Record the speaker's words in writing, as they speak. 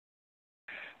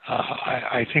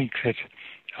I think that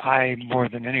I, more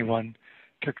than anyone,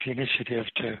 took the initiative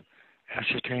to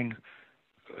ascertain,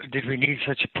 did we need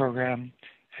such a program,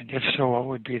 and if so, what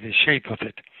would be the shape of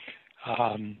it?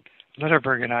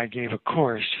 Letterberg and I gave a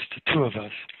course, just the two of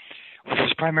us, which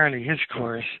was primarily his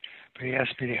course, but he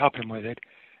asked me to help him with it,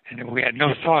 and we had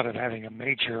no thought of having a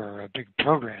major or a big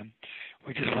program.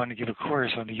 We just wanted to give a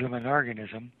course on the human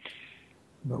organism.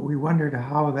 But we wondered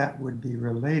how that would be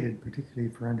related, particularly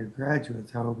for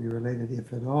undergraduates, how it would be related,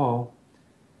 if at all,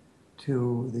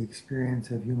 to the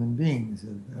experience of human beings,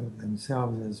 of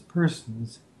themselves as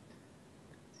persons.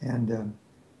 And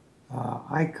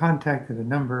I contacted a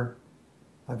number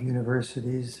of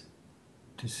universities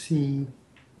to see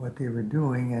what they were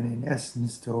doing, and in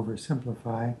essence, to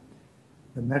oversimplify,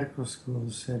 the medical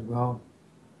schools said, well,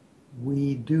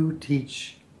 we do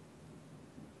teach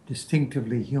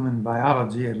distinctively human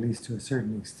biology, at least to a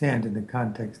certain extent in the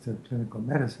context of clinical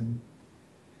medicine,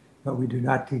 but we do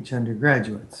not teach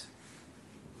undergraduates.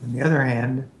 On the other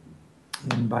hand,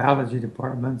 in biology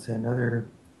departments and other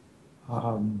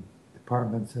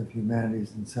departments of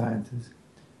humanities and sciences,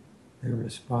 their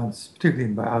response, particularly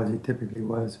in biology, typically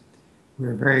was,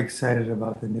 we're very excited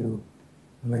about the new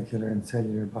molecular and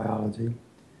cellular biology,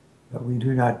 but we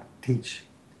do not teach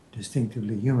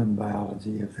distinctively human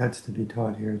biology. If that's to be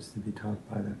taught here, it's to be taught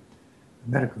by the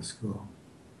medical school.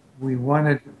 We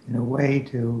wanted, in a way,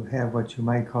 to have what you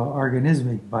might call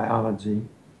organismic biology.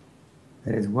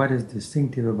 That is, what is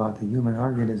distinctive about the human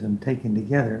organism taken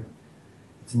together.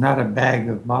 It's not a bag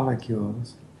of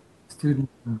molecules.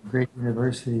 Students in great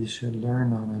universities should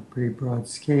learn on a pretty broad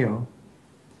scale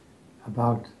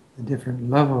about the different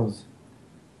levels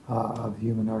of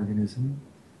human organism,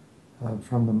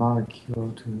 from the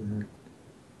molecule to the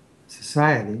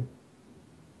society,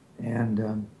 and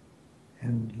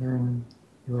learn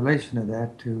the relation of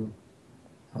that to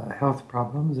health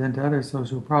problems and to other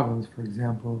social problems, for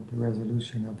example, the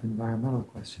resolution of environmental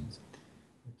questions.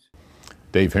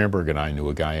 Dave Hamburg and I knew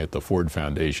a guy at the Ford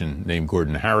Foundation named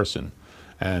Gordon Harrison,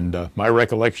 and my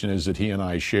recollection is that he and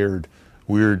I shared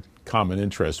weird common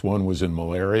interests. One was in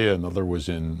malaria, another was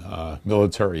in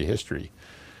military history.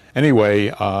 Anyway,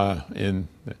 in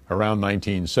around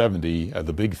 1970,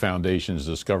 the big foundations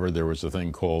discovered there was a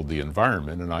thing called the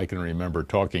environment, and I can remember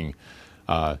talking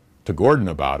to Gordon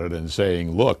about it and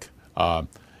saying, look,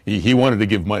 he wanted to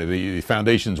give money, the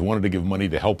foundations wanted to give money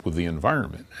to help with the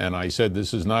environment. And I said,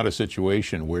 this is not a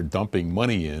situation where dumping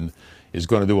money in is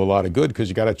going to do a lot of good, because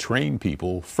you got to train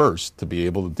people first to be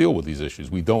able to deal with these issues.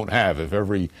 We don't have, if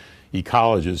every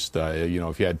ecologist,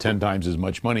 if you had 10 times as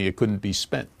much money, it couldn't be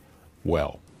spent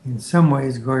well. In some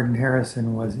ways, Gordon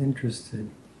Harrison was interested,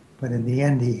 but in the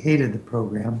end, he hated the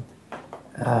program,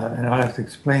 and I'll have to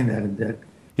explain that a bit.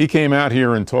 He came out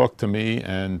here and talked to me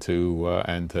and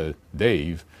to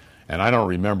Dave, and I don't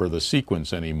remember the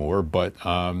sequence anymore, but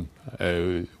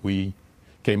we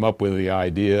came up with the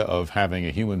idea of having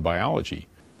a human biology.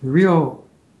 The real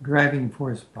driving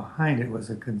force behind it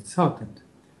was a consultant,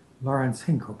 Lawrence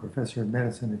Hinkle, professor of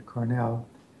medicine at Cornell,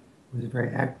 who was a very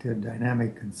active,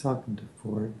 dynamic consultant of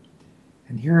Ford,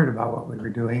 and he heard about what we were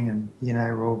doing, and he and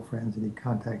I were old friends, and he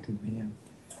contacted me and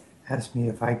asked me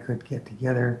if I could get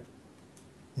together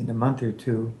in a month or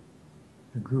two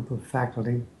a group of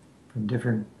faculty from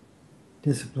different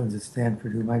disciplines at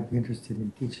Stanford who might be interested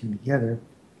in teaching together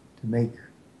to make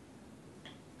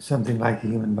something like a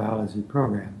human biology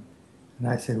program. And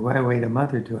I said, why wait a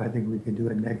month or two? I think we could do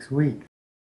it next week.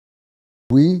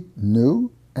 We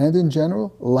knew, and in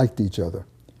general, liked each other.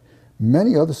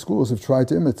 Many other schools have tried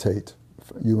to imitate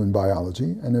human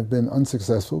biology and have been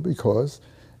unsuccessful because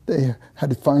they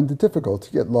had to find it difficult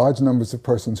to get large numbers of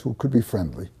persons who could be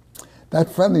friendly. That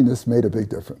friendliness made a big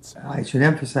difference. I should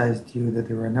emphasize to you that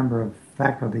there were a number of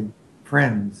faculty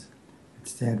friends at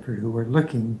Stanford who were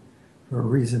looking for a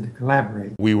reason to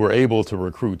collaborate. We were able to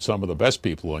recruit some of the best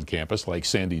people on campus, like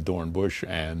Sandy Dornbush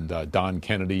and Don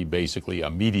Kennedy, basically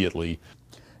immediately.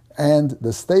 And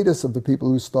the status of the people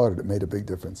who started it made a big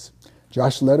difference.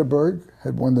 Josh Letterberg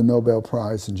had won the Nobel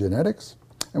Prize in genetics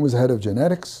and was head of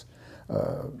genetics.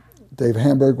 Dave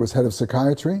Hamburg was head of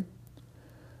psychiatry.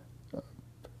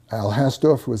 Al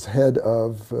Hasdorf was head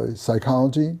of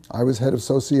psychology. I was head of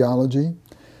sociology.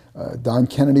 Don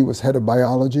Kennedy was head of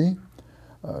biology.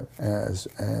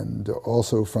 And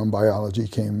also from biology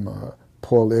came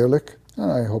Paul Ehrlich,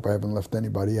 and I hope I haven't left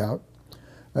anybody out.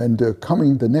 And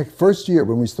coming the first year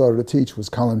when we started to teach was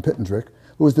Colin Pittendrick,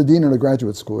 who was the dean of the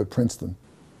graduate school at Princeton.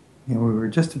 We were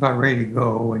just about ready to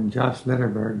go when Josh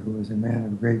Letterberg, who was a man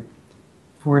of great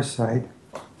foresight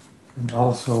and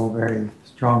also very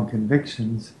strong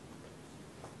convictions,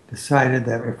 decided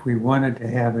that if we wanted to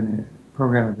have an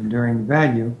program of enduring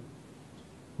value,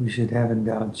 we should have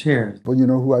endowed chairs. Well, you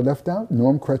know who I left out?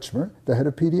 Norm Kretschmer, the head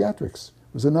of pediatrics,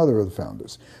 was another of the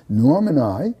founders. Norm and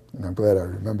I, and I'm glad I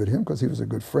remembered him because he was a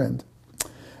good friend,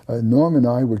 Norm and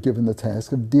I were given the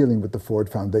task of dealing with the Ford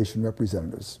Foundation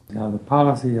representatives. Now, the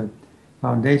policy of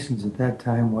foundations at that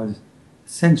time was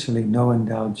essentially no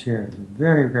endowed chairs,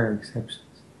 very rare exceptions.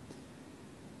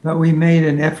 But we made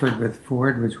an effort with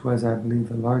Ford, which was, I believe,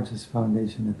 the largest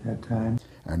foundation at that time.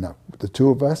 And the two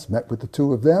of us met with the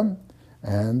two of them,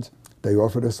 and they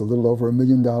offered us a little over $1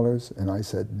 million, and I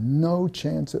said, no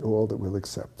chance at all that we'll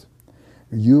accept.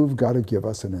 You've got to give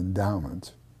us an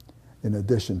endowment in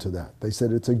addition to that. They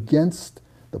said it's against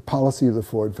the policy of the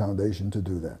Ford Foundation to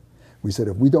do that. We said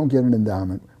if we don't get an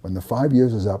endowment, when the 5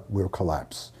 years is up, we'll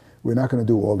collapse. We're not going to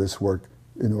do all this work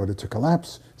in order to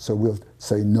collapse, so we'll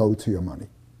say no to your money.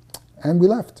 And we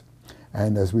left.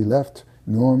 And as we left,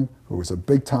 Norm, who was a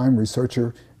big-time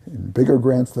researcher in bigger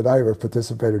grants that I ever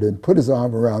participated in, put his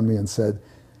arm around me and said,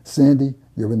 Sandy,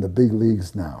 you're in the big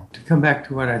leagues now. To come back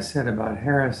to what I said about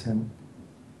Harrison,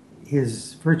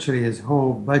 virtually his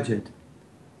whole budget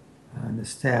on the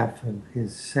staff of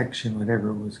his section, whatever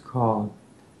it was called,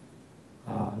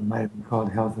 it might have been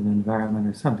called Health and Environment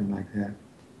or something like that,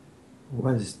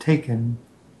 was taken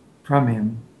from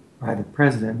him by the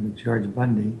president, George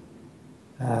Bundy,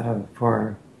 to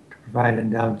provide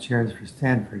endowed chairs for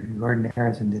Stanford. And Gordon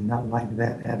Harrison did not like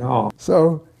that at all.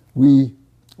 So we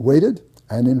waited,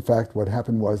 and in fact what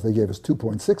happened was they gave us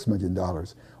 $2.6 million.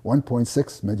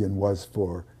 $1.6 million was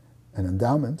for an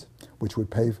endowment, which would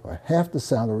pay for half the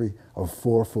salary of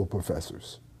 4 full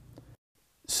professors.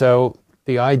 So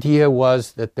the idea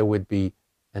was that there would be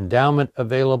endowment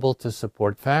available to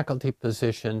support faculty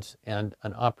positions and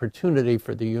an opportunity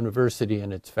for the university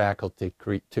and its faculty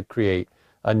to create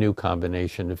a new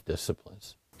combination of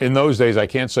disciplines. In those days, I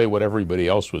can't say what everybody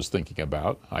else was thinking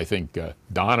about. I think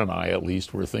Don and I, at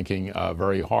least, were thinking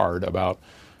very hard about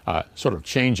sort of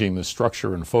changing the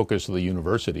structure and focus of the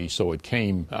university so it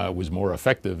was more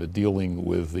effective at dealing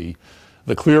with the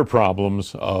clear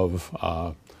problems of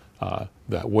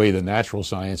that way the natural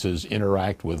sciences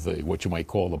interact with what you might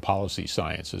call the policy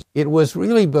sciences. It was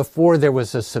really before there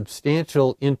was a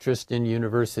substantial interest in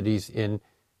universities in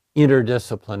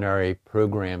interdisciplinary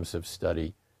programs of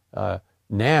study.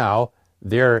 Now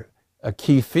they're a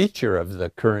key feature of the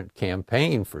current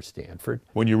campaign for Stanford.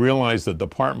 When you realize that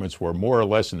departments were more or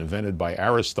less invented by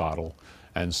Aristotle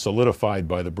and solidified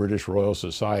by the British Royal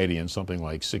Society in something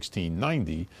like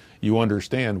 1690, you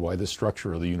understand why the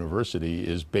structure of the university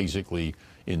is basically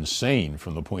insane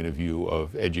from the point of view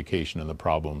of education and the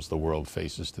problems the world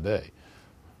faces today.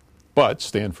 But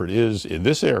Stanford is, in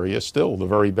this area, still the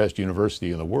very best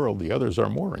university in the world. The others are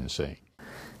more insane.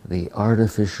 The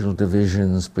artificial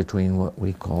divisions between what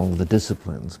we call the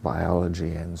disciplines,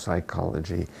 biology and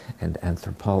psychology and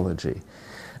anthropology,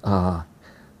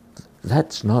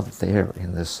 that's not there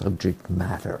in the subject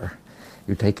matter.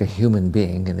 You take a human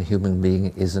being, and the human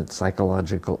being isn't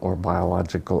psychological or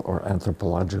biological or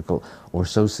anthropological or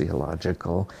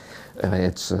sociological.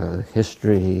 It's a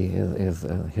history of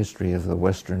the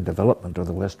Western development or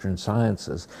the Western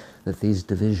sciences that these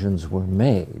divisions were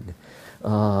made.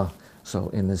 So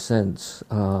in a sense,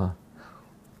 I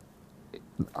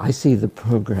see the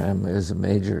program as a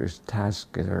major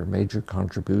task or a major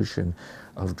contribution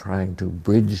of trying to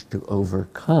bridge to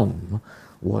overcome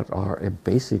what are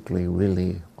basically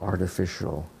really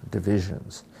artificial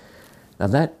divisions. Now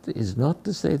that is not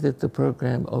to say that the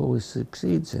program always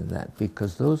succeeds in that,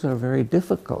 because those are very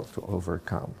difficult to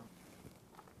overcome.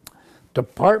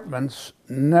 Departments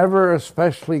never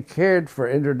especially cared for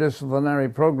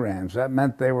interdisciplinary programs. That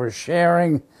meant they were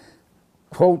sharing,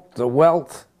 quote, the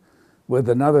wealth with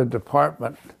another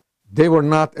department. They were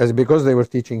not, because they were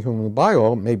teaching human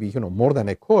bio, maybe more than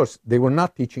a course, they were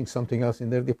not teaching something else in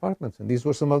their departments, and these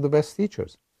were some of the best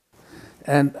teachers.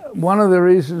 And one of the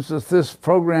reasons that this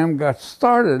program got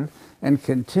started and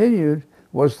continued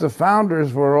was the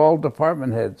founders were all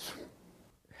department heads.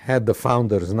 Had the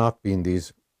founders not been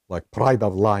these like pride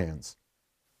of lions,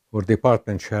 or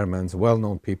department chairmen,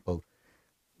 well-known people,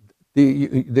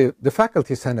 the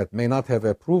faculty senate may not have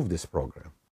approved this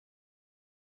program.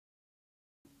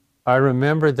 I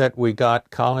remember that we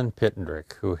got Colin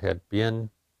Pittendrick, who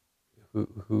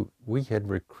we had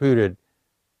recruited.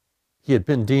 He had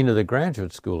been dean of the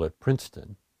graduate school at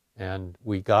Princeton, and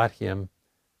we got him,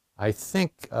 I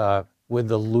think, with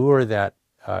the lure that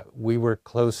we were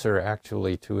closer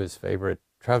actually to his favorite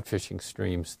trout fishing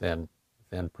streams than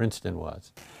Princeton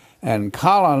was. And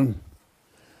Colin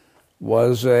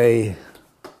was a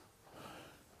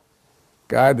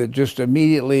guy that just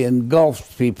immediately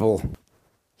engulfed people.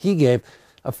 He gave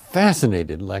a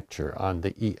fascinating lecture on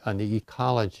the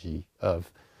ecology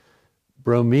of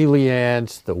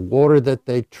bromeliads, the water that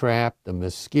they trap, the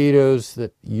mosquitoes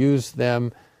that use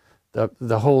them,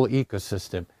 the whole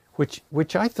ecosystem,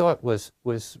 which I thought was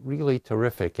really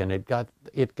terrific, and it got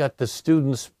the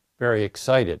students very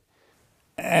excited.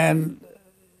 And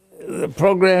the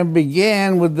program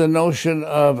began with the notion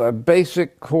of a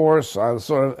basic course on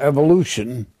sort of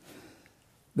evolution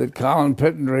that Colin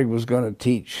Pittendrigg was going to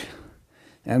teach.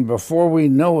 And before we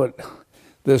know it,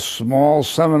 this small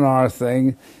seminar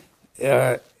thing,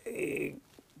 Pitt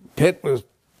was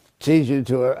teaching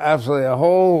to absolutely a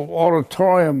whole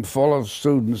auditorium full of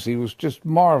students. He was just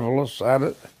marvelous at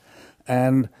it.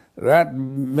 And that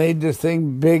made the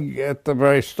thing big at the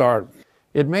very start.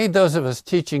 It made those of us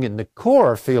teaching in the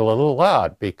Corps feel a little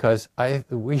odd, because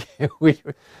we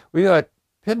thought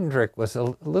Pittendrigg was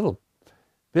a little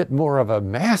bit more of a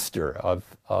master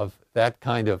of that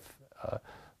kind of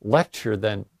lecture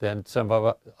than some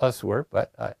of us were,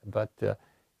 but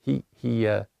he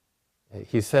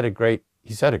set a great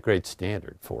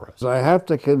standard for us. I have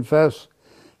to confess,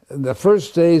 the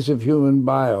first days of Human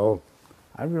Bio,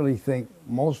 I really think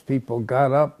most people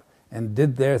got up and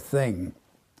did their thing.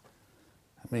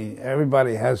 I mean,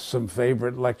 everybody has some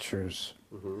favorite lectures,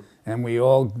 and we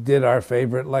all did our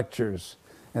favorite lectures.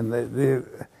 And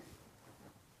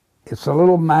it's a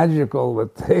little magical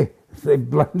that they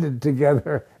blended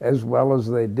together as well as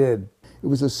they did. It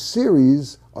was a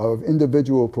series of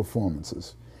individual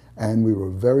performances, and we were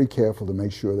very careful to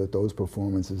make sure that those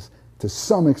performances, to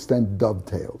some extent,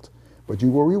 dovetailed. But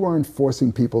we weren't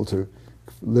forcing people to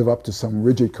live up to some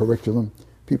rigid curriculum.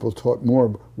 People taught more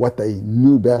of what they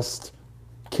knew best,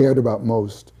 cared about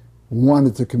most,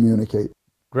 wanted to communicate.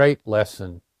 Great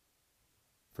lesson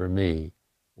for me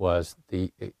was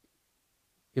the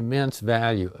immense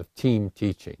value of team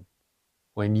teaching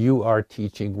when you are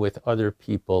teaching with other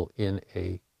people in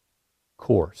a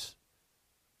course,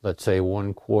 let's say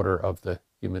 1/4 of the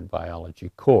human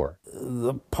biology core.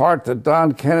 The part that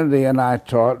Don Kennedy and I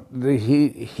taught,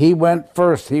 he went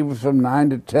first. He was from 9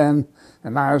 to 10,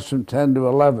 and I was from 10 to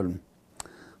 11.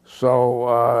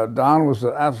 So Don was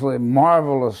an absolutely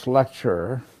marvelous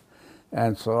lecturer,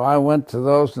 and so I went to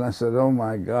those and I said, oh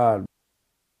my God.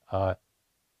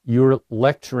 You're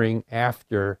lecturing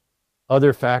after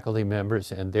other faculty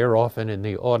members, and they're often in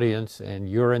the audience, and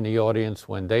you're in the audience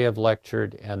when they have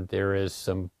lectured, and there is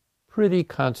some pretty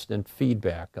constant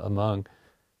feedback among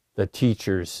the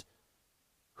teachers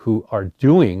who are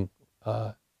doing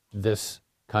this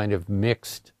kind of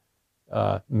mixed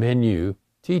menu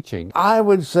teaching. I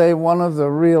would say one of the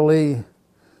really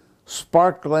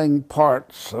sparkling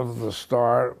parts of the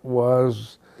start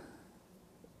was,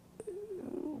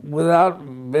 without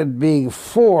it being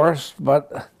forced,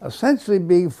 but essentially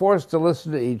being forced to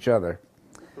listen to each other.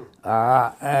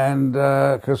 And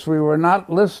because we were not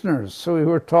listeners, so we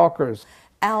were talkers.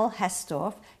 Al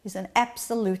Hastorf is an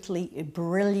absolutely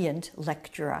brilliant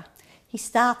lecturer. He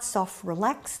starts off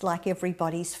relaxed, like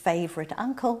everybody's favourite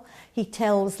uncle. He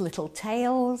tells little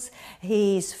tales,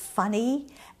 he's funny,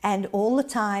 and all the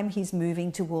time he's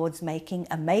moving towards making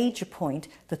a major point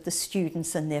that the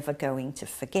students are never going to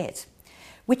forget,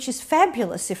 which is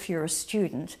fabulous if you're a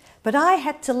student. But I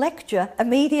had to lecture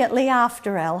immediately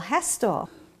after Al Hastorf.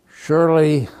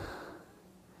 Shirley,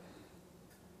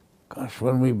 gosh,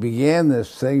 when we began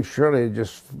this thing, Shirley had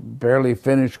just barely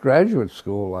finished graduate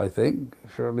school, I think.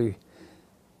 Shirley,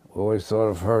 always thought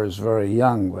of her as very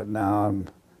young, but now I'm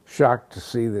shocked to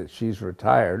see that she's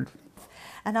retired.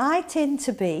 And I tend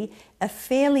to be a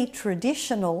fairly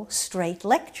traditional straight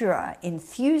lecturer,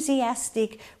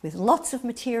 enthusiastic, with lots of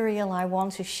material I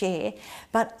want to share,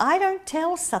 but I don't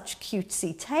tell such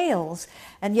cutesy tales.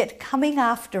 And yet coming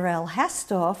after Al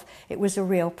Hastorf, it was a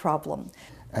real problem.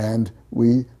 And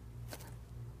we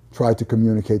tried to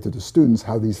communicate to the students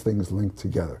how these things link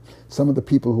together. Some of the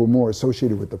people who were more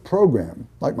associated with the program,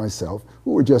 like myself,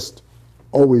 who were just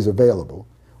always available,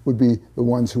 would be the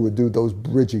ones who would do those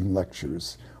bridging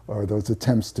lectures or those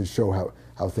attempts to show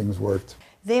how things worked.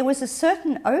 There was a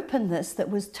certain openness that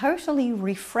was totally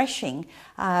refreshing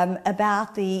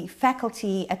about the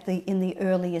faculty in the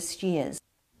earliest years.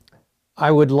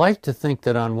 I would like to think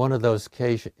that on one of those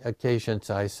occasions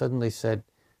I suddenly said,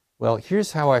 well,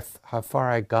 here's how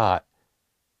far I got.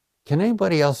 Can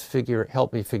anybody else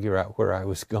help me figure out where I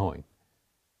was going?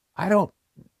 I don't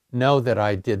know that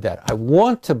I did that. I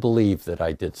want to believe that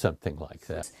I did something like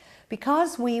that.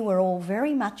 Because we were all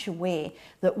very much aware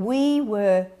that we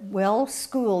were well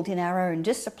schooled in our own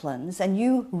disciplines and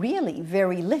knew really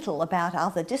very little about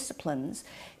other disciplines,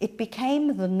 it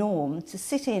became the norm to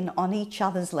sit in on each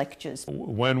other's lectures.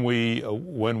 When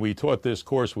we taught this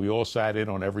course, we all sat in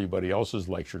on everybody else's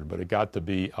lecture, but it got to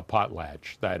be a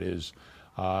potlatch. That is,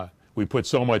 we put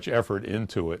so much effort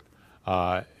into it.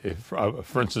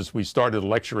 For instance, we started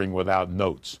lecturing without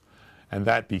notes. And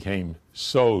that became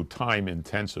so time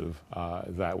intensive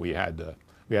that we had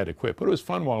to quit. But it was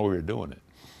fun while we were doing it.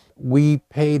 We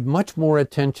paid much more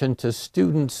attention to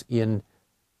students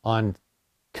on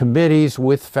committees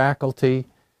with faculty,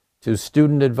 to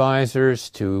student advisors,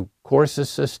 to course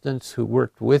assistants who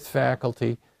worked with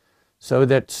faculty, so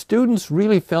that students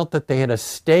really felt that they had a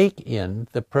stake in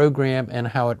the program and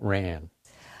how it ran.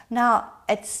 Now,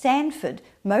 at Stanford,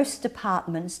 most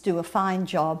departments do a fine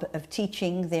job of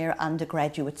teaching their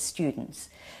undergraduate students.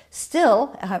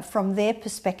 Still, from their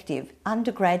perspective,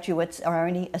 undergraduates are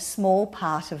only a small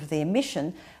part of their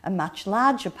mission. A much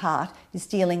larger part is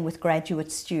dealing with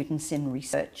graduate students in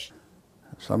research.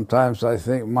 Sometimes I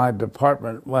think my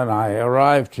department, when I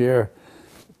arrived here,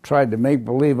 tried to make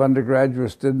believe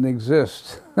undergraduates didn't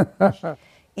exist.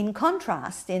 In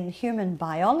contrast, in human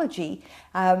biology,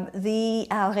 our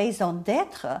raison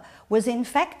d'etre was in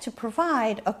fact to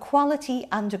provide a quality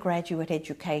undergraduate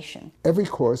education. Every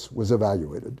course was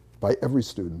evaluated by every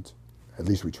student. At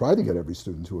least we tried to get every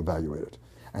student to evaluate it.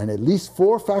 And at least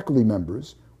 4 faculty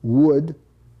members would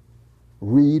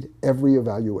read every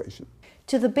evaluation.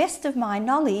 To the best of my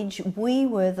knowledge, we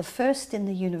were the first in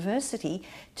the university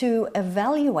to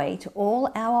evaluate all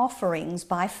our offerings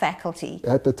by faculty.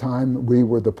 At the time, we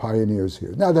were the pioneers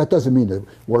here. Now, that doesn't mean there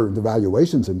weren't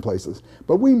evaluations in places,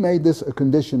 but we made this a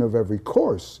condition of every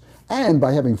course. And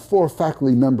by having 4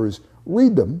 faculty members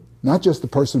read them, not just the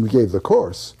person who gave the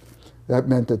course, that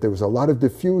meant that there was a lot of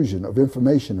diffusion of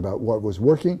information about what was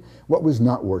working, what was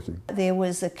not working. There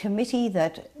was a committee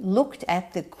that looked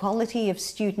at the quality of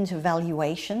student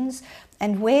evaluations,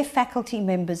 and where faculty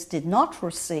members did not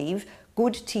receive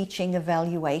good teaching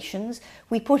evaluations,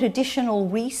 we put additional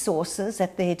resources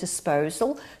at their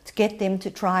disposal to get them to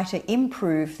try to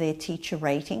improve their teacher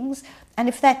ratings. And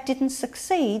if that didn't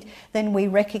succeed, then we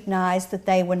recognised that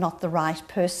they were not the right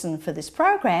person for this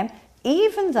program,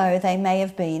 even though they may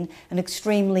have been an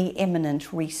extremely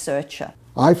eminent researcher.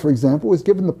 I, for example, was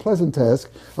given the pleasant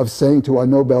task of saying to our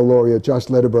Nobel laureate, Josh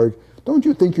Lederberg, don't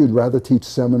you think you'd rather teach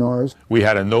seminars? We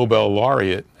had a Nobel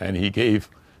laureate, and he gave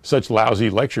such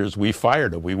lousy lectures, we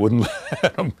fired him. We wouldn't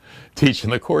let him teach in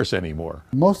the course anymore.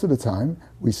 Most of the time,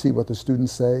 we see what the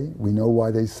students say. We know why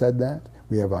they said that.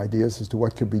 We have ideas as to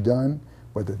what could be done,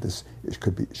 whether this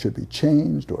should be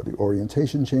changed, or the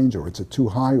orientation changed, or it's a too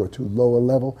high or too low a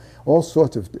level. All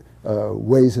sorts of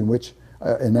ways in which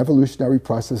an evolutionary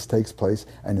process takes place,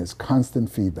 and there's constant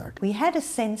feedback. We had a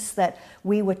sense that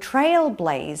we were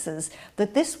trailblazers,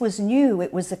 that this was new,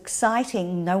 it was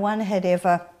exciting, no one had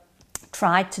ever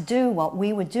tried to do what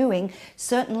we were doing,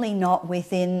 certainly not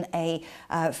within a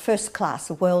first-class,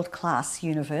 a world-class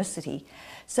university.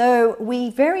 So we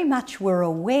very much were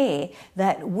aware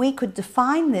that we could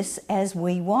define this as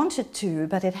we wanted to,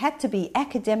 but it had to be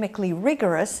academically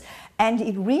rigorous, and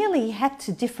it really had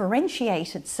to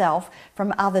differentiate itself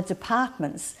from other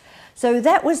departments. So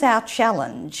that was our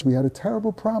challenge. We had a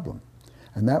terrible problem,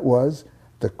 and that was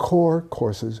the core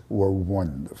courses were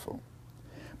wonderful.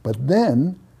 But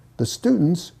then the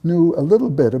students knew a little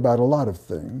bit about a lot of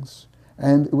things,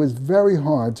 and it was very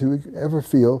hard to ever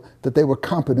feel that they were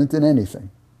competent in anything.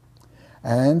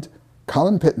 And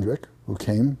Colin Pittendrick, who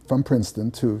came from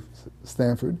Princeton to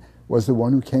Stanford, was the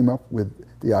one who came up with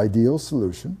the ideal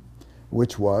solution,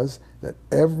 which was that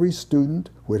every student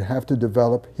would have to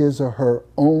develop his or her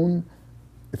own,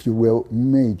 if you will,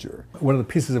 major. One of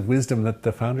the pieces of wisdom that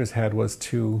the founders had was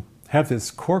to have this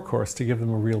core course to give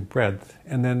them a real breadth,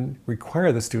 and then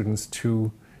require the students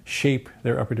to shape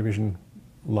their upper division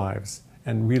lives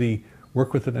and really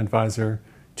work with an advisor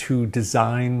to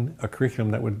design a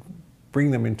curriculum that would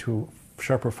bring them into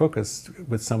sharper focus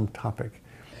with some topic.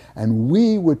 And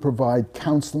we would provide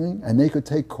counseling, and they could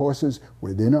take courses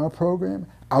within our program,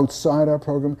 outside our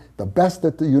program, the best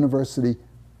that the university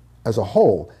as a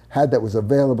whole had that was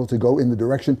available to go in the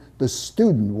direction the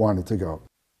student wanted to go.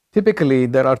 Typically,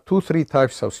 there are 2-3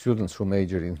 types of students who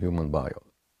major in human bio.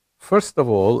 First of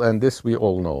all, and this we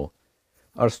all know,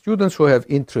 are students who have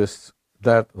interests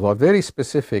that are very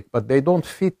specific, but they don't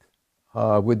fit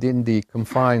within the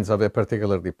confines of a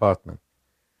particular department.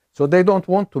 So they don't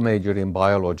want to major in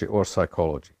biology or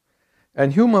psychology.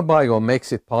 And human bio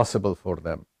makes it possible for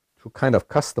them to kind of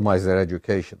customize their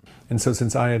education. And so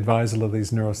since I advise a lot of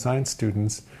these neuroscience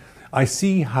students, I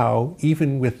see how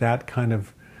even with that kind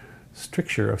of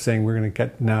stricture of saying we're going to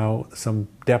get now some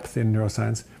depth in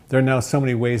neuroscience, there are now so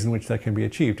many ways in which that can be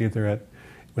achieved, either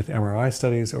with MRI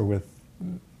studies or with,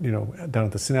 down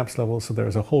at the synapse level. So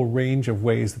there's a whole range of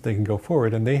ways that they can go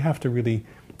forward, and they have to really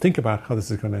think about how this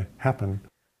is going to happen.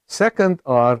 Second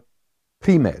are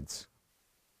pre-meds,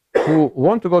 who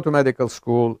want to go to medical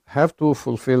school, have to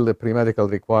fulfill the pre-medical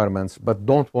requirements, but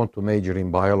don't want to major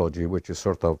in biology, which is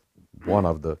sort of one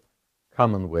of the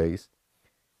common ways.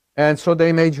 And so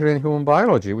they major in human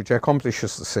biology, which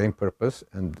accomplishes the same purpose.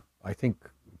 And I think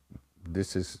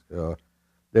this is,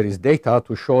 there is data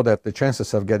to show that the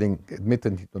chances of getting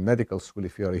admitted into medical school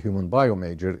if you are a human bio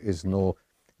major is no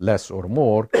less or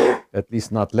more, at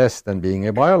least not less than being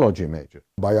a biology major.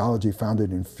 Biology found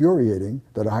it infuriating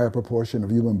that a higher proportion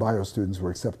of human bio students were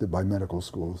accepted by medical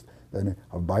schools than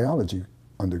of biology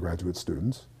undergraduate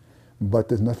students, but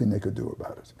there's nothing they could do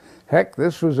about it. Heck,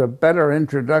 this was a better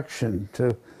introduction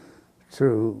to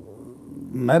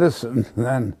medicine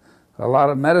than a lot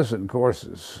of medicine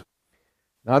courses.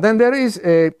 Now then there is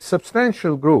a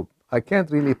substantial group, I can't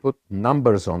really put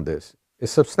numbers on this, a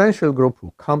substantial group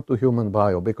who come to human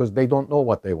bio because they don't know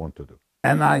what they want to do.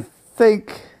 And I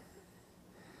think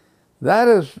that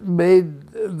has made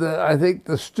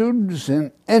the students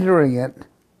in entering it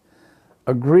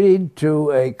agreed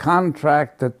to a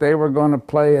contract that they were going to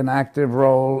play an active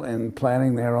role in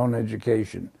planning their own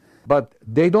education. But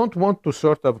they don't want to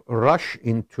sort of rush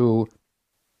into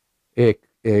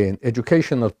an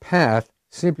educational path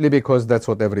simply because that's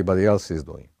what everybody else is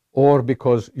doing, or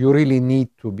because you really need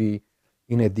to be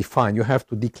in a defined, you have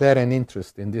to declare an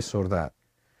interest in this or that.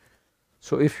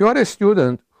 So if you are a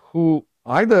student who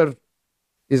either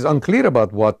is unclear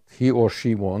about what he or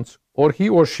she wants, or he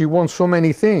or she wants so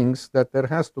many things that there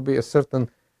has to be a certain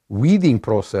weeding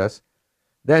process,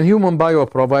 then human bio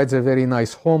provides a very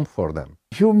nice home for them.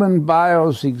 Human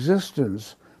bio's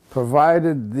existence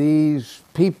provided these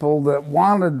people that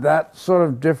wanted that sort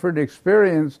of different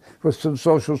experience with some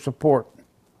social support.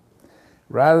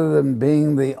 Rather than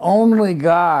being the only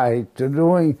guy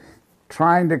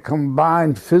trying to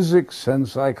combine physics and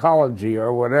psychology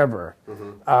or whatever.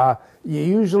 You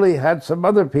usually had some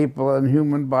other people in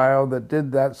human bio that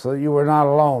did that, so you were not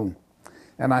alone.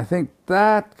 And I think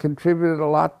that contributed a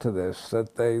lot to this,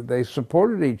 that they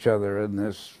supported each other in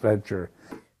this venture.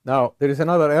 Now, there is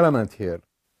another element here,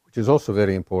 which is also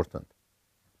very important.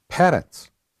 Parents.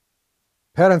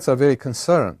 Parents are very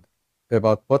concerned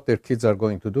about what their kids are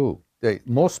going to do.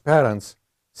 Most parents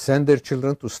send their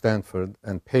children to Stanford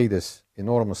and pay this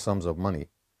enormous sums of money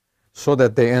so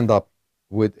that they end up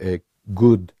with a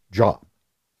good job,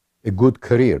 a good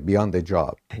career beyond a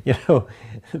job.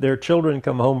 Their children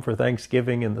come home for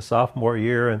Thanksgiving in the sophomore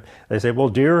year and they say, well,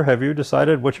 dear, have you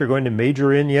decided what you're going to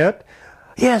major in yet?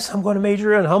 Yes, I'm going to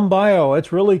major in hum bio.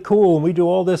 It's really cool. And we do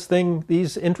all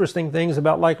these interesting things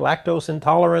about like lactose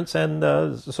intolerance and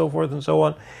so forth and so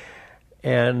on.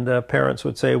 And parents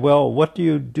would say, well, what do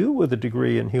you do with a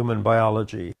degree in human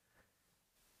biology?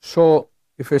 So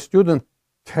if a student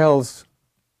tells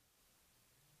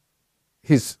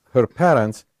her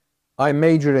parents, I'm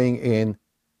majoring in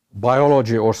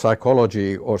biology or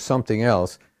psychology or something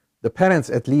else, the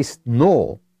parents at least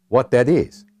know what that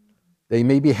is. They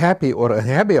may be happy or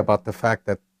unhappy about the fact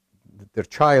that their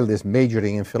child is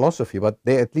majoring in philosophy, but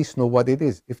they at least know what it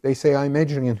is. If they say, I'm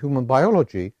majoring in human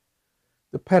biology,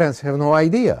 the parents have no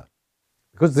idea,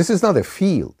 because this is not a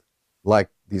field like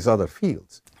these other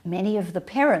fields. Many of the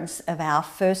parents of our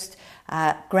first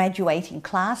graduating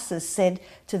classes said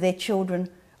to their children,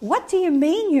 what do you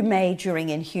mean you're majoring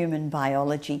in human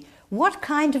biology? What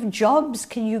kind of jobs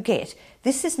can you get?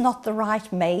 This is not the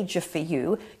right major for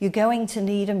you. You're going to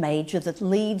need a major that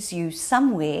leads you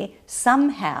somewhere,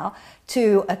 somehow,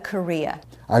 to a career.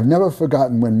 I've never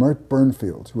forgotten when Mert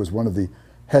Bernfield, who was one of the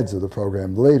heads of the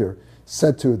program later,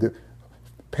 said to the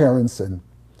parents and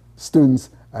students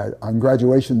on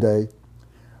graduation day,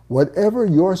 whatever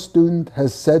your student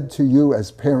has said to you as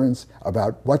parents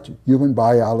about what human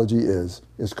biology is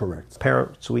correct.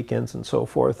 Parents' weekends and so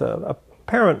forth, a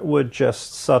parent would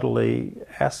just subtly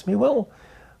ask me, well,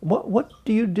 what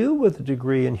do you do with a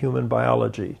degree in human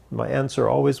biology? My answer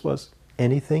always was,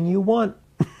 anything you want.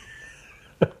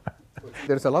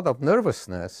 There's a lot of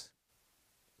nervousness,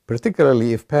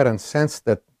 particularly if parents sense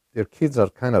that their kids are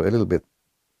kind of a little bit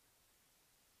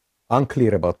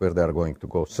unclear about where they are going to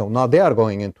go. So now they are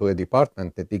going into a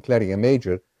department and declaring a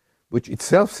major, which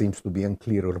itself seems to be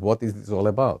unclear of what is this all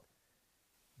about.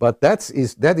 But that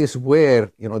is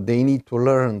where they need to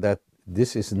learn that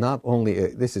this is not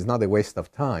a waste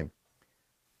of time,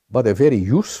 but a very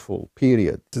useful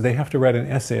period. So they have to write an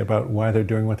essay about why they're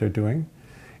doing what they're doing,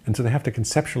 and so they have to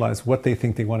conceptualize what they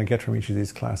think they want to get from each of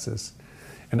these classes.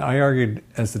 And I argued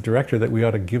as the director that we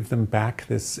ought to give them back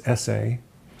this essay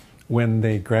when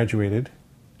they graduated,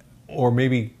 or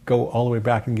maybe go all the way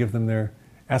back and give them their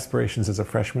aspirations as a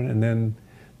freshman and then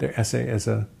their essay as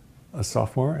a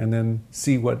sophomore, and then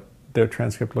see what their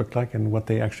transcript looked like and what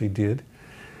they actually did.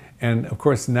 And of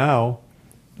course now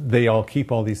they all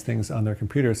keep all these things on their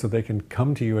computer so they can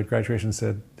come to you at graduation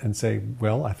and say,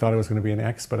 well, I thought I was going to be an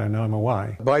X, but I know I'm a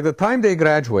Y. By the time they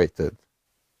graduated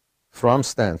from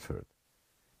Stanford,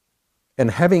 and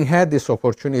having had this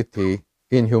opportunity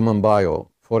in human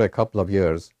bio for a couple of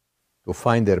years to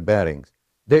find their bearings,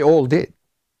 they all did.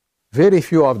 Very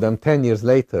few of them 10 years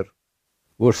later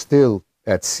were still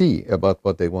at sea about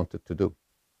what they wanted to do.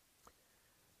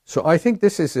 So I think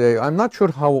this is I'm not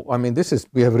sure how, I mean,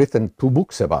 we have written 2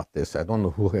 books about this. I don't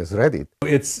know who has read it.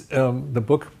 It's the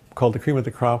book called The Cream of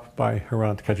the Crop by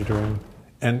Hrant Kajaturin.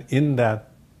 And in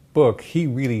that book, he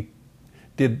really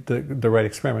did the right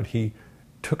experiment. He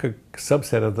took a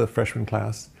subset of the freshman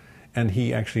class and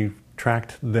he actually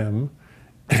tracked them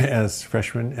as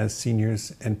freshmen, as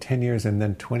seniors, and 10 years and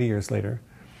then 20 years later.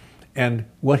 And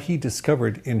what he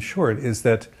discovered, in short, is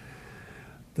that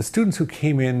the students who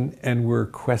came in and were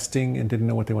questing and didn't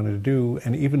know what they wanted to do,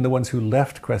 and even the ones who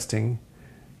left questing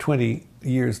 20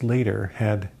 years later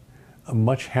had a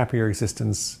much happier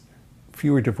existence,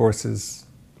 fewer divorces,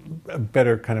 a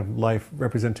better kind of life,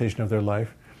 representation of their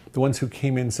life. The ones who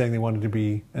came in saying they wanted to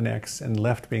be an X and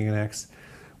left being an X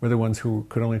were the ones who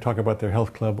could only talk about their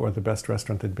health club or the best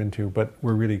restaurant they'd been to, but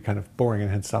were really kind of boring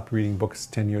and had stopped reading books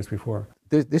 10 years before.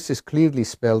 This is clearly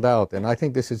spelled out, and I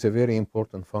think this is a very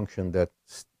important function that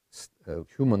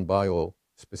human bio,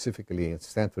 specifically at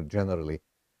Stanford generally,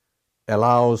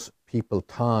 allows people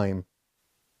time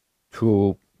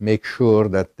to make sure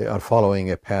that they are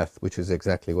following a path which is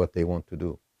exactly what they want to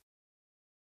do.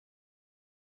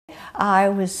 I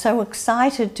was so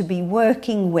excited to be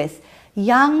working with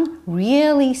young,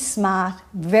 really smart,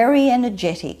 very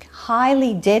energetic,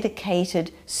 highly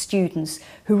dedicated students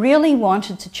who really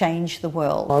wanted to change the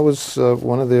world. I was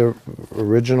one of the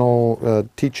original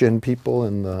teach-in people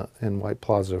in White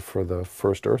Plaza for the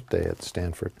first Earth Day at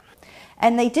Stanford.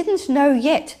 And they didn't know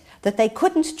yet that they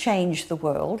couldn't change the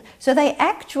world, so they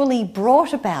actually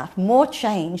brought about more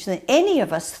change than any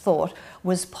of us thought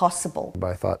was possible. But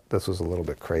I thought this was a little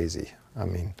bit crazy. I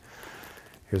mean,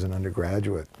 here's an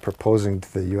undergraduate proposing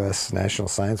to the U.S. National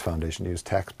Science Foundation to use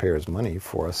taxpayers' money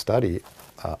for a study,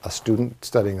 a student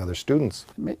studying other students.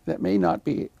 That may not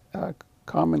be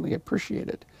commonly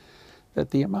appreciated, that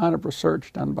the amount of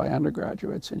research done by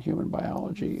undergraduates in human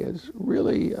biology is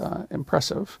really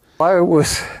impressive. I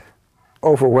was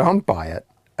overwhelmed by it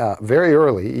very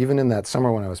early, even in that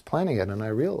summer when I was planning it, and I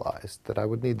realized that I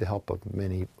would need the help of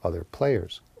many other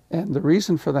players. And the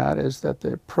reason for that is that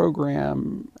the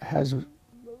program has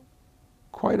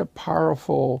quite a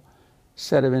powerful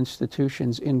set of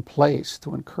institutions in place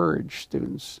to encourage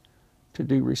students to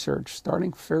do research,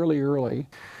 starting fairly early.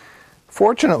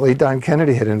 Fortunately, Don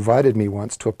Kennedy had invited me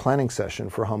once to a planning session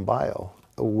for HumBio,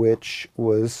 which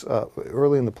was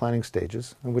early in the planning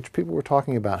stages, in which people were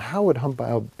talking about how would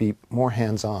HumBio be more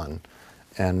hands-on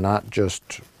and not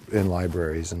just in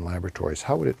libraries and laboratories.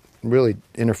 How would it really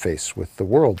interface with the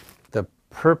world? The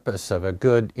purpose of a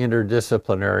good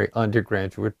interdisciplinary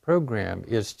undergraduate program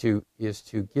is to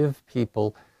give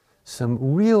people some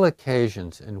real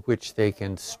occasions in which they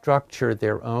can structure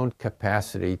their own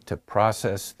capacity to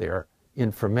process their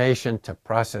information, to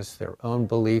process their own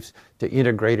beliefs, to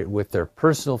integrate it with their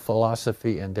personal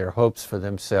philosophy and their hopes for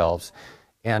themselves,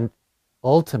 and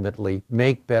ultimately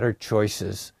make better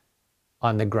choices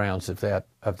on the grounds of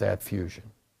that fusion.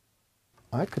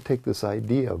 I could take this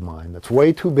idea of mine that's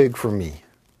way too big for me.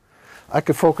 I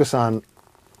could focus on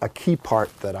a key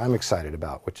part that I'm excited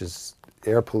about, which is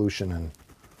air pollution and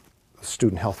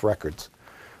student health records.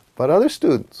 But other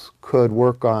students could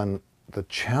work on the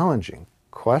challenging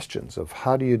questions of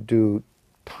how do you do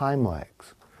time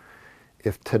lags?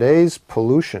 If today's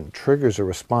pollution triggers a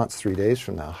response 3 days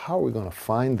from now, how are we going to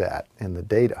find that in the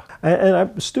data?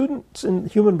 And students in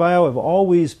human bio have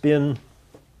always been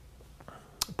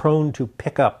prone to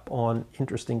pick up on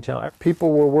interesting challenges.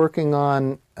 People were working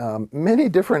on many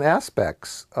different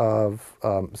aspects of,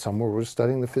 some were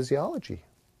studying the physiology.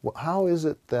 Well, how is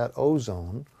it that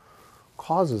ozone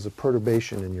causes a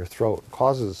perturbation in your throat,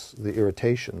 causes the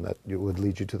irritation that would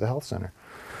lead you to the health center?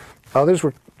 Others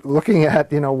were looking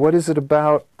at, what is it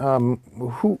about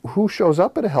who shows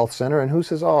up at a health center and who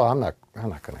says, oh, I'm not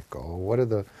going to go.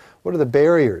 What are the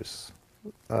barriers,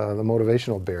 the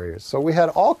motivational barriers? So we had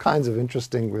all kinds of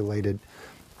interesting related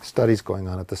studies going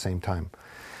on at the same time.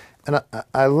 And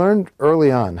I learned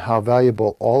early on how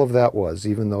valuable all of that was,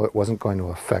 even though it wasn't going to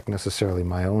affect necessarily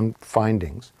my own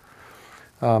findings.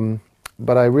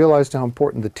 But I realized how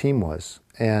important the team was.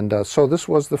 And so this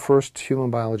was the first human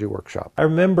biology workshop. I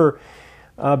remember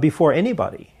before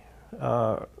anybody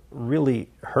really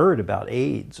heard about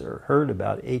AIDS or heard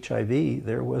about HIV,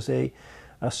 there was a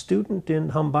student in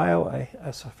HumBio,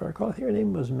 if I recall, her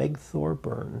name was Meg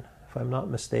Thorburn, if I'm not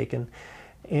mistaken.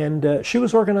 And she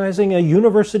was organizing a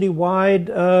university-wide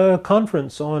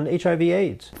conference on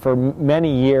HIV/AIDS. For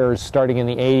many years, starting in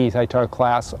the 80s, I taught a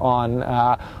class on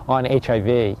HIV.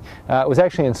 It was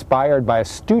actually inspired by a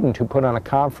student who put on a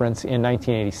conference in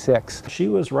 1986. She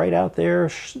was right out there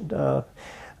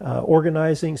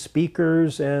organizing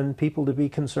speakers and people to be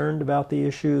concerned about the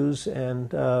issues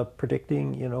and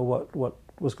predicting, you know, what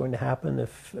was going to happen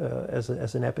if as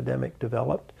an epidemic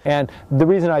developed. And the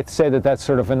reason I say that that's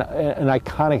sort of an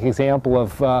iconic example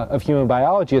of human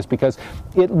biology is because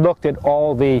it looked at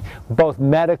all the both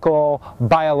medical,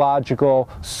 biological,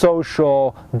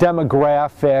 social,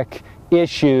 demographic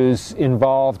issues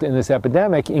involved in this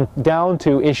epidemic, down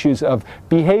to issues of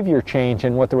behavior change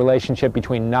and what the relationship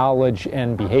between knowledge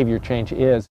and behavior change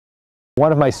is.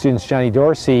 One of my students, Johnny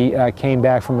Dorsey, came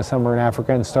back from a summer in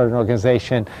Africa and started an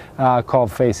organization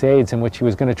called Face AIDS, in which he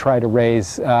was going to try to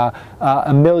raise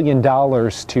 $1 million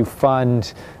to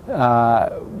fund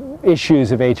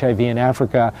issues of HIV in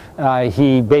Africa.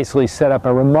 He basically set up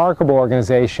a remarkable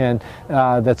organization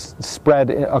that's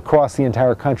spread across the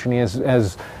entire country and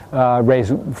has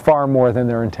raised far more than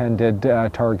their intended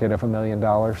target of $1 million.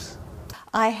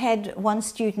 I had one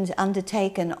student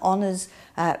undertake an honours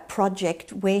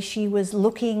project where she was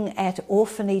looking at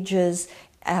orphanages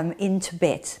in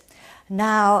Tibet.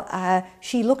 Now,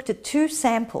 she looked at two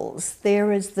samples.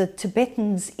 There is the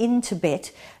Tibetans in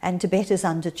Tibet, and Tibet is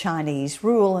under Chinese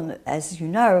rule, and as you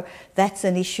know, that's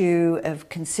an issue of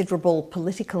considerable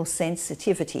political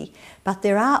sensitivity. But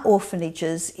there are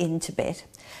orphanages in Tibet.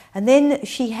 And then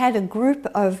she had a group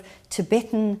of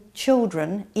Tibetan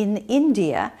children in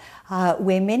India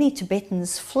where many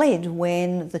Tibetans fled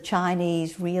when the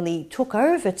Chinese really took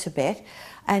over Tibet.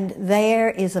 And there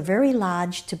is a very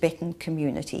large Tibetan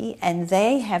community, and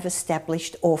they have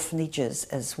established orphanages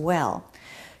as well.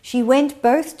 She went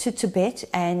both to Tibet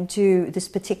and to this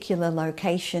particular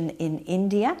location in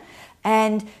India,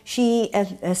 and she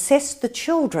assessed the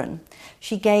children.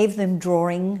 She gave them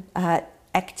drawing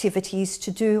activities to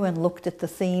do and looked at the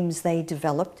themes they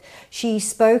developed. She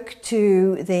spoke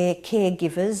to their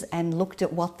caregivers and looked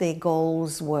at what their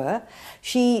goals were.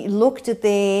 She looked at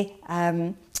their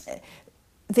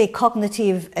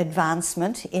cognitive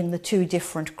advancement in the two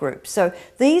different groups. So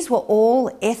these were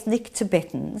all ethnic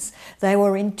Tibetans. They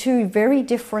were in two very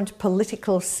different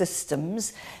political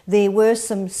systems. There were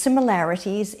some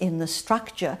similarities in the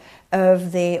structure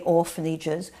of their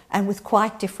orphanages and with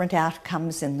quite different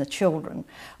outcomes in the children.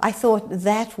 I thought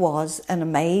that was an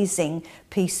amazing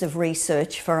piece of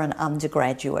research for an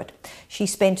undergraduate. She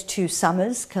spent 2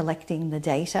 summers collecting the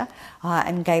data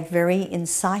and gave very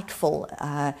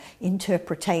insightful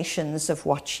interpretations of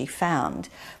what she found.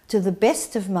 To the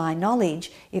best of my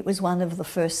knowledge, it was one of the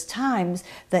first times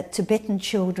that Tibetan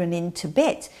children in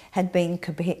Tibet had been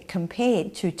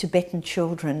compared to Tibetan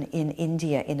children in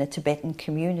India in a Tibetan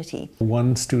community.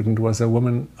 One student was a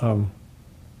woman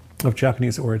of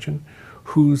Japanese origin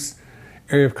whose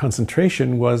area of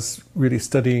concentration was really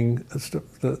studying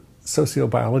the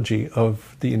sociobiology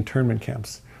of the internment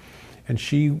camps. And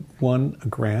she won a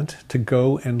grant to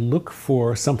go and look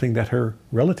for something that her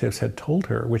relatives had told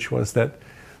her, which was that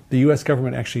the US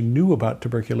government actually knew about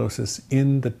tuberculosis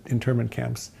in the internment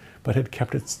camps, but had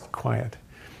kept it quiet.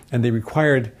 And they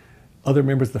required other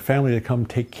members of the family to come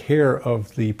take care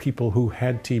of the people who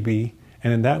had TB,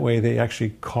 and in that way they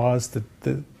actually caused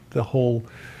the whole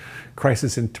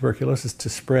crisis in tuberculosis to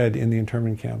spread in the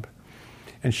internment camp.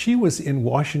 And she was in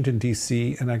Washington,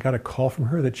 D.C., and I got a call from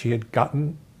her that she had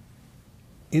gotten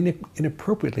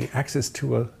inappropriately access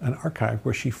to an archive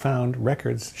where she found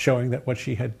records showing that what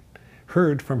she had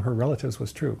heard from her relatives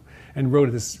was true, and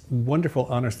wrote this wonderful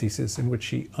honors thesis in which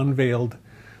she unveiled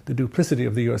the duplicity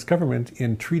of the US government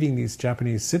in treating these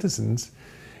Japanese citizens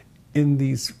in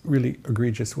these really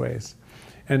egregious ways.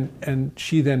 And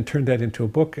she then turned that into a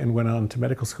book and went on to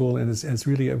medical school, and has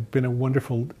really been a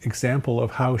wonderful example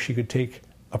of how she could take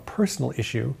a personal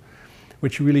issue,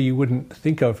 which really you wouldn't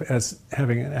think of as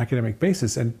having an academic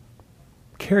basis, and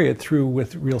carry it through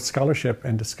with real scholarship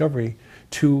and discovery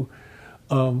to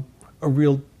a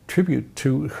real tribute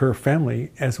to her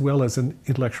family as well as an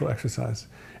intellectual exercise.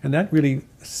 And that really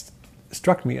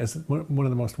struck me as one of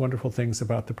the most wonderful things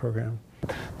about the program.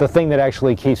 The thing that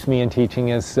actually keeps me in teaching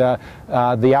is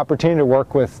the opportunity to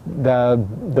work with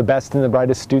the best and the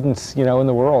brightest students, in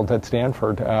the world at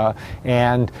Stanford.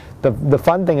 And the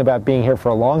fun thing about being here for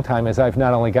a long time is I've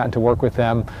not only gotten to work with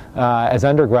them as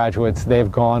undergraduates,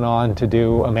 they've gone on to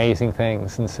do amazing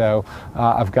things. And so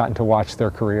I've gotten to watch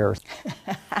their careers.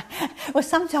 Well,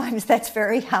 sometimes that's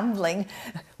very humbling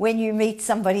when you meet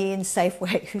somebody in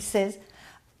Safeway who says,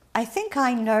 "I think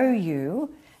I know you."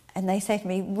 And they say to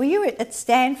me, "Were you at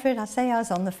Stanford?" I say, "I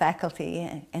was on the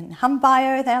faculty." And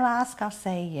HumBio, they'll ask, I'll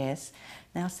say, "Yes."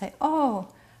 And they'll say, "Oh,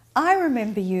 I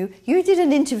remember you. You did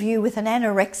an interview with an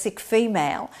anorexic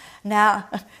female." Now,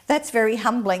 that's very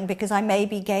humbling because I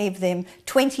maybe gave them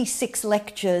 26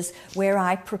 lectures where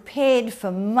I prepared for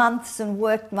months and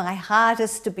worked my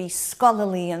hardest to be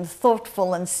scholarly and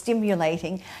thoughtful and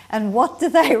stimulating. And what do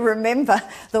they remember?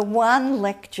 The one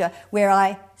lecture where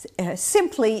I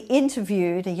simply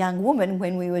interviewed a young woman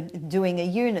when we were doing a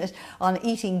unit on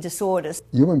eating disorders.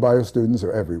 Human bio students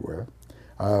are everywhere.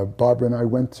 Barbara and I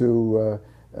went to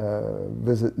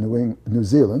visit New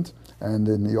Zealand, and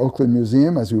in the Auckland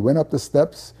Museum, as we went up the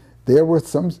steps, there were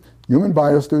some human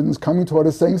bio students coming toward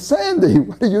us saying, "Sandy,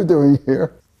 what are you doing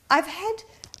here?" I've had,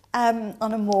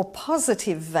 on a more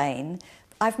positive vein,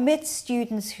 I've met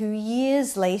students who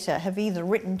years later have either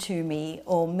written to me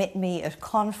or met me at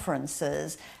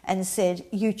conferences and said,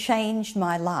 "You changed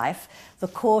my life. The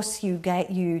course you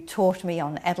taught me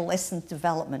on adolescent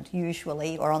development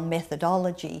usually, or on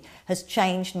methodology, has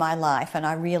changed my life and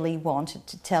I really wanted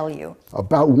to tell you."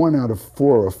 About 1 out of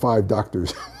 4 or 5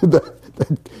 doctors that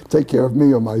take care of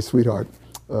me or my sweetheart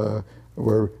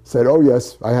said, "Oh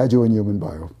yes, I had you in human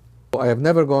bio." I have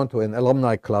never gone to an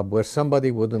alumni club where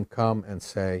somebody wouldn't come and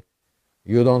say,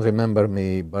 "You don't remember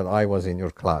me, but I was in your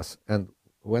class." And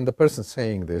when the person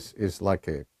saying this is like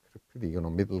a pretty,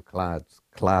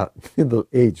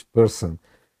 middle-aged person,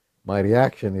 my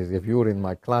reaction is, if you were in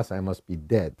my class, I must be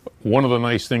dead. One of the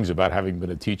nice things about having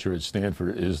been a teacher at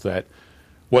Stanford is that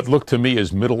what looked to me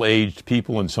as middle-aged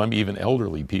people and some even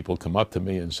elderly people come up to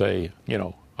me and say,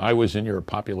 "I was in your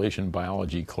population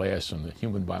biology class in the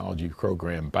human biology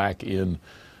program back in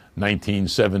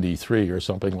 1973 or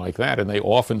something like that." And they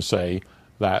often say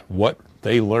that what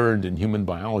they learned in human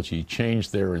biology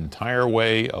changed their entire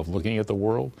way of looking at the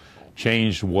world,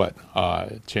 changed what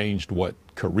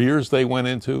careers they went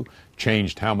into,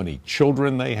 changed how many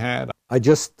children they had. I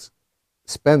just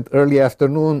spent early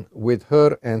afternoon with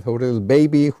her and her little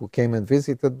baby who came and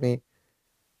visited me.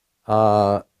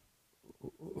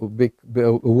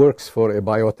 Who works for a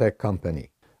biotech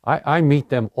company. I meet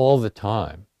them all the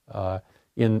time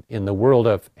in the world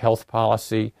of health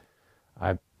policy.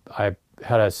 I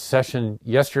had a session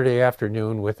yesterday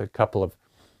afternoon with a couple of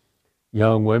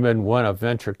young women, one a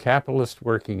venture capitalist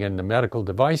working in the medical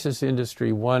devices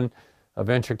industry, one a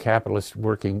venture capitalist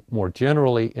working more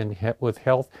generally with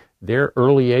health. They're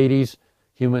early 80s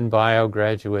human bio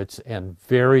graduates and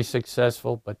very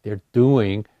successful, but they're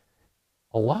doing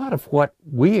a lot of what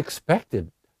we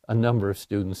expected a number of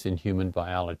students in human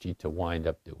biology to wind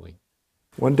up doing.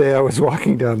 One day I was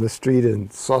walking down the street in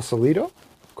Sausalito,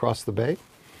 across the bay,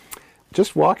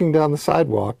 just walking down the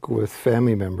sidewalk with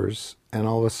family members, and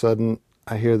all of a sudden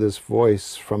I hear this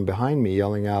voice from behind me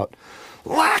yelling out,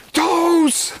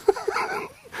 "Lactose!"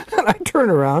 And I turn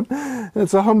around, and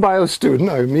it's a HumBio student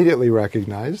I immediately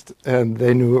recognized, and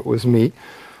they knew it was me.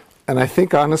 And I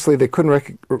think, honestly, they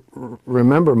couldn't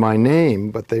remember my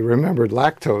name, but they remembered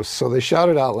lactose. So they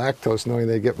shouted out lactose, knowing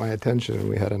they'd get my attention, and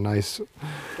we had a nice,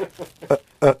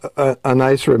 a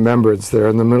nice remembrance there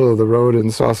in the middle of the road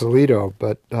in Sausalito.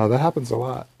 But that happens a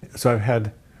lot. So I've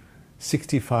had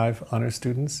 65 honor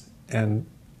students, and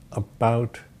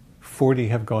about 40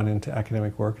 have gone into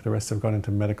academic work. The rest have gone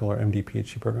into medical or MD,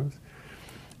 PhD programs.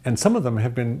 And some of them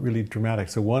have been really dramatic.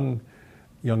 So one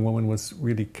young woman was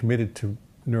really committed to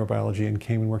neurobiology and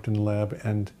came and worked in the lab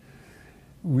and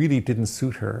really didn't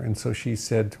suit her. And so she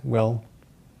said, "Well,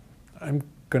 I'm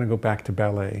going to go back to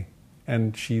ballet."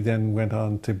 And she then went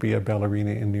on to be a ballerina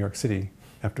in New York City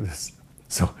after this.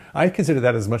 So I consider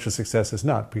that as much a success as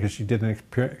not, because she did an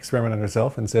experiment on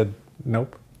herself and said,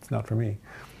 "Nope, it's not for me."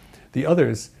 The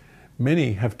others,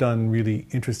 many have done really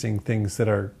interesting things that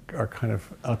are kind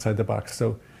of outside the box.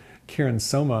 So Kiran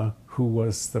Soma, who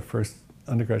was the first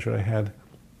undergraduate I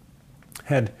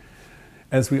had,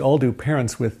 as we all do,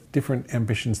 parents with different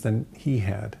ambitions than he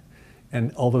had.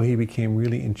 And although he became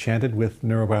really enchanted with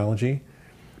neurobiology,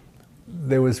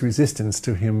 there was resistance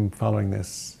to him following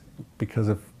this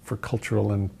for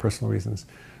cultural and personal reasons.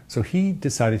 So he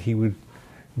decided he would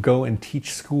go and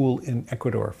teach school in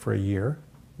Ecuador for a year,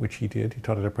 which he did. He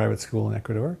taught at a private school in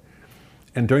Ecuador.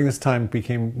 And during this time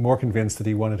became more convinced that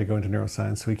he wanted to go into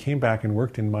neuroscience. So he came back and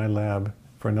worked in my lab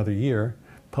for another year,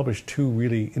 published 2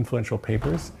 really influential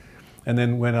papers, and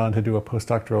then went on to do a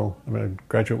postdoctoral,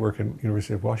 graduate work at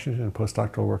University of Washington and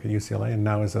postdoctoral work at UCLA, and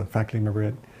now is a faculty member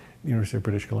at University of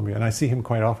British Columbia. And I see him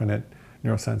quite often at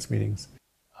neuroscience meetings.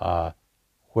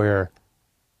 Where,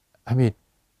 I mean,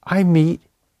 I meet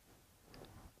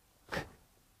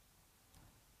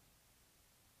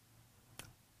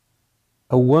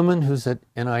a woman who's at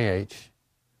NIH,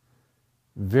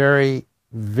 very,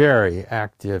 very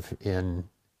active in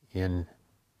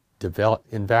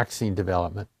vaccine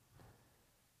development.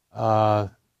 Her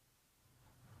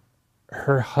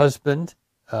husband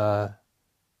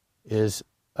turns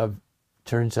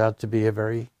out to be a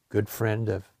very good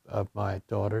friend of my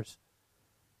daughter's.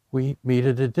 We meet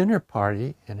at a dinner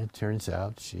party, and it turns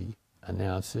out she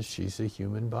announces she's a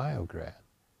human biograd.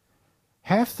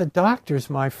 Half the doctors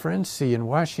my friends see in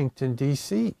Washington,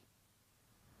 D.C.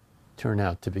 turn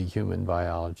out to be human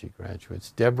biology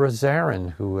graduates. Deborah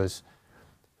Zarin, who was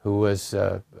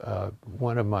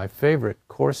one of my favorite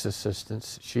course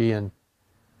assistants, she and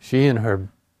her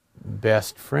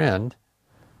best friend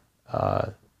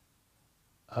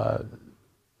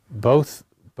both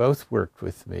worked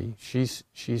with me. She's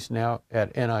now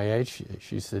at NIH.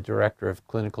 She's the director of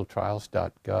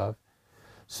clinicaltrials.gov.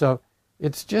 So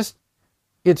it's just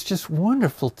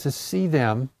wonderful to see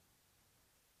them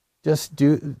just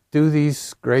do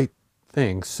these great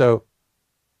things. So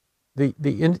the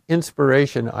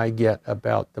inspiration I get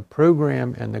about the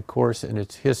program and the course and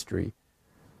its history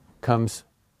comes,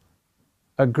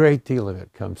 a great deal of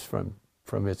it comes from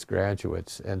its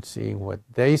graduates, and seeing what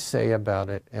they say about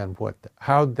it and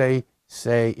how they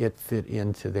say it fit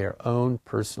into their own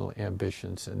personal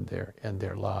ambitions and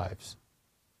their lives.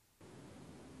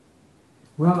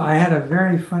 Well, I had a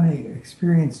very funny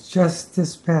experience just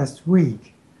this past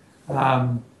week.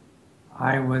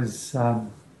 I was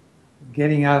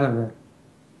getting out of a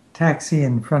taxi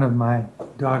in front of my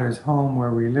daughter's home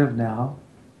where we live now,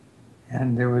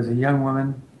 and there was a young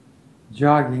woman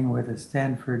jogging with a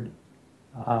Stanford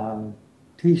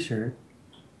t-shirt,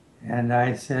 and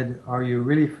I said, "Are you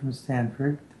really from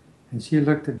Stanford?" And she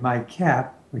looked at my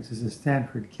cap, which is a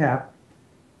Stanford cap,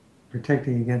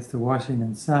 protecting against the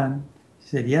Washington sun. She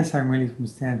said, "Yes, I'm really from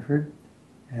Stanford."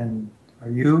 "And are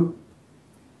you?"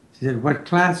 She said, "What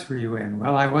class were you in?"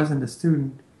 "Well, I wasn't a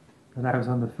student, but I was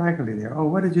on the faculty there." "Oh,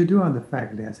 what did you do on the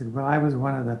faculty?" I said, "Well, I was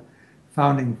one of the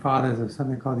founding fathers of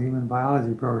something called the Human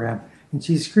Biology Program." And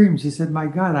she screamed. She said, "My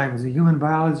God, I was a human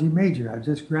biology major. I've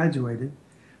just graduated.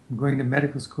 I'm going to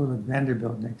medical school at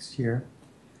Vanderbilt next year.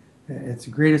 It's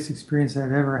the greatest experience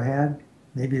I've ever had,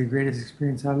 maybe the greatest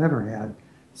experience I've ever had."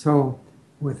 So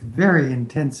with very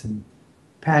intense and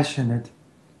passionate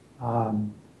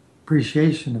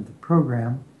appreciation of the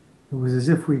program, it was as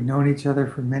if we'd known each other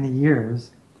for many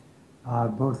years,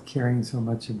 both caring so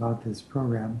much about this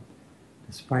program,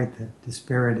 despite the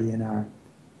disparity in our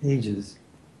ages.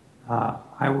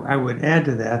 I would add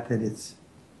to that it's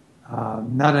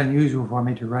not unusual for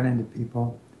me to run into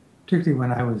people, particularly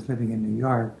when I was living in New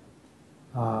York,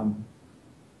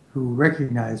 who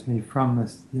recognized me from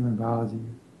this human biology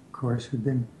course, who've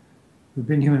been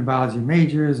human biology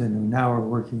majors and who now are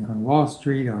working on Wall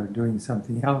Street or doing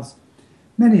something else.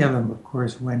 Many of them, of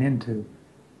course, went into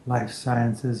life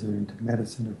sciences or into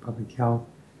medicine or public health,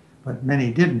 but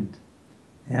many didn't.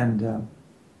 And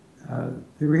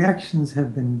the reactions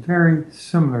have been very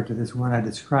similar to this one I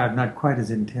described, not quite as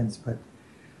intense, but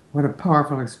what a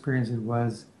powerful experience it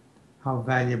was, how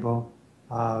valuable,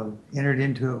 entered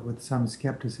into it with some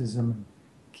skepticism,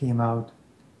 came out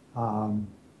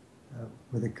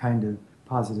with a kind of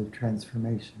positive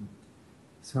transformation.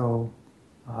 So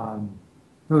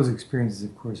those experiences,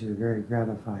 of course, are very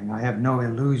gratifying. I have no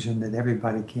illusion that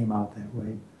everybody came out that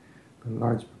way, but a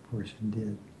large proportion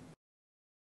did.